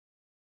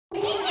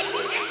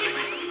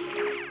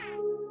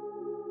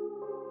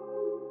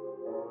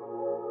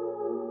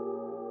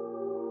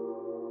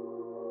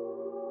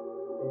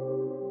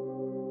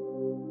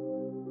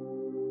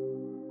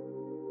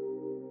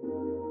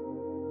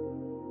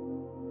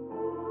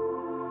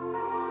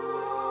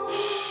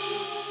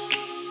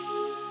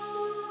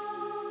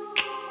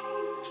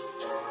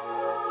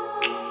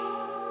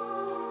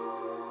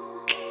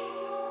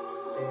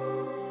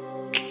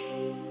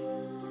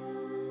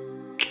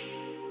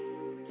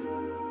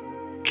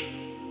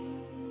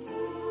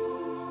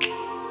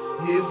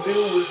If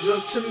it was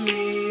up to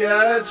me,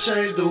 I'd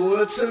change the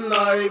world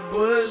tonight.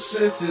 But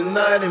since it's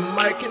not in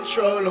my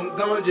control, I'm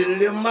gon' just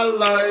live my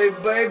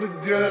life. Baby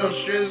girl, don't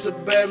stress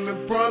about me,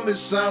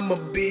 promise I'ma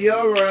be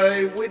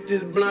alright. With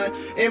this blunt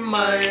in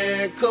my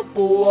hand, cup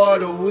of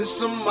water with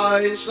some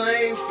ice. I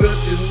ain't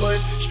felt as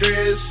much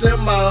stress in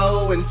my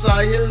whole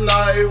entire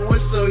life.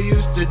 Was so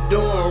used to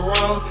doing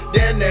wrong,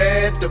 then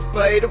I had to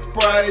pay the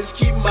price.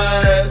 Keep my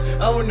eyes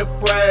on the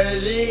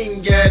prize, you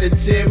ain't gotta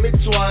tell me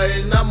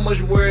twice. Not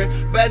much worry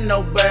about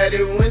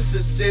nobody when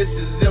success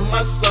is in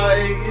my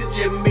sight. It's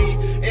just me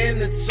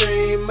and the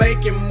team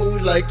making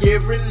moves like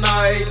every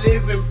night.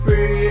 Living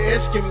pretty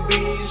as can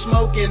be,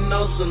 smoking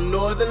on some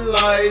northern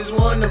lights.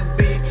 Wanna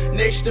be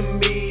next to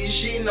me,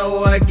 she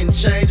know I can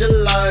change her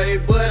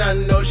life. But I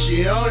know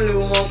she only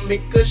want me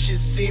cause she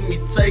see me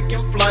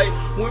taking flight.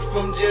 Went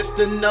from just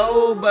a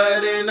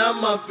nobody, now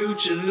my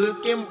future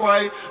looking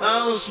bright.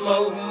 I don't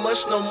smoke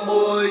much no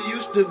more,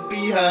 used to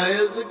be high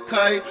as a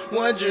kite.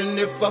 Wondering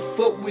if I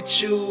fuck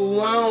with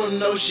you, I don't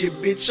know shit,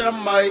 bitch, I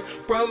might.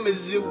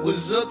 Promise it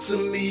was up to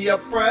me, I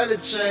probably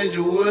change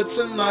the world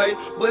tonight.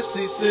 But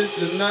see,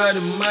 since it's not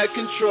in my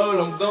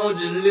control, I'm gon'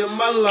 just live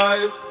my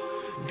life.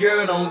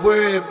 Girl, don't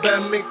worry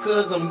about me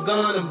cause I'm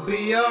gonna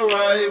be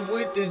alright.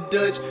 With the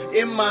Dutch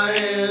in my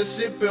hand,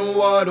 sipping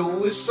water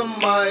with some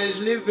ice.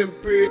 Living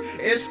pure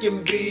as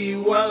can be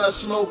while I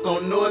smoke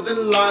on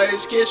northern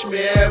lights. Catch me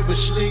half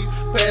asleep,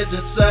 past the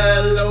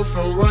side low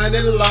from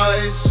running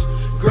lights.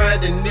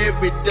 Grinding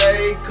every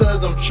day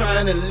cause I'm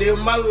trying to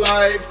live my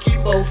life.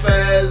 Keep both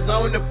eyes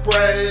on the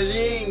prize,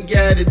 you ain't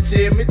gotta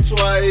tell me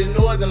twice.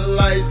 Northern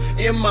lights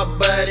in my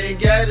body,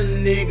 got a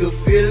nigga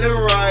feeling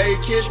right.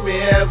 Catch me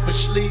half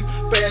asleep,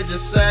 past the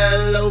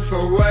side low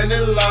from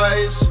running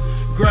lights.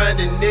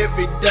 Grinding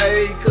every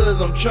day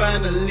cause I'm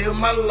trying to live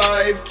my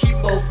life.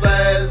 Keep both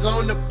eyes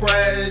on the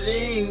prize, you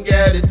ain't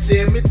gotta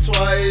tell me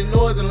twice.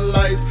 Northern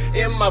lights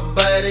in my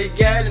body,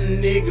 got a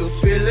nigga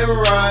feeling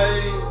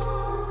right.